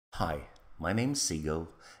Hi, my name's Sigo,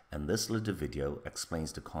 and this little video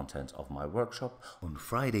explains the content of my workshop on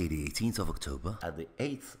Friday the 18th of October at the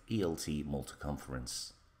 8th ELT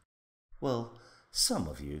Multi-Conference. Well, some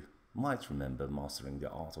of you might remember mastering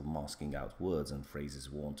the art of masking out words and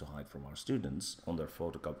phrases we want to hide from our students on their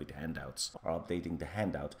photocopied handouts, or updating the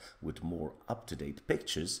handout with more up-to-date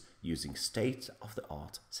pictures using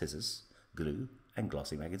state-of-the-art scissors, glue, and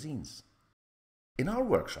glossy magazines. In our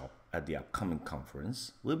workshop at the upcoming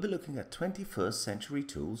conference, we'll be looking at 21st century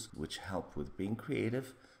tools which help with being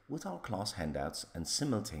creative with our class handouts and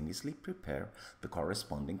simultaneously prepare the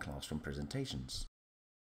corresponding classroom presentations.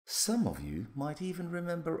 Some of you might even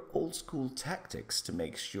remember old school tactics to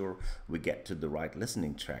make sure we get to the right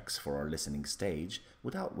listening tracks for our listening stage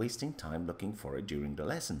without wasting time looking for it during the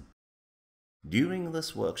lesson. During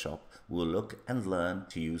this workshop, we'll look and learn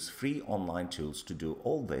to use free online tools to do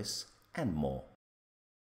all this and more.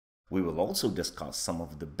 We will also discuss some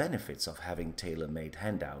of the benefits of having tailor-made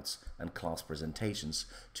handouts and class presentations,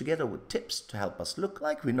 together with tips to help us look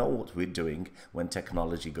like we know what we're doing when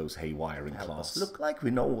technology goes haywire in class.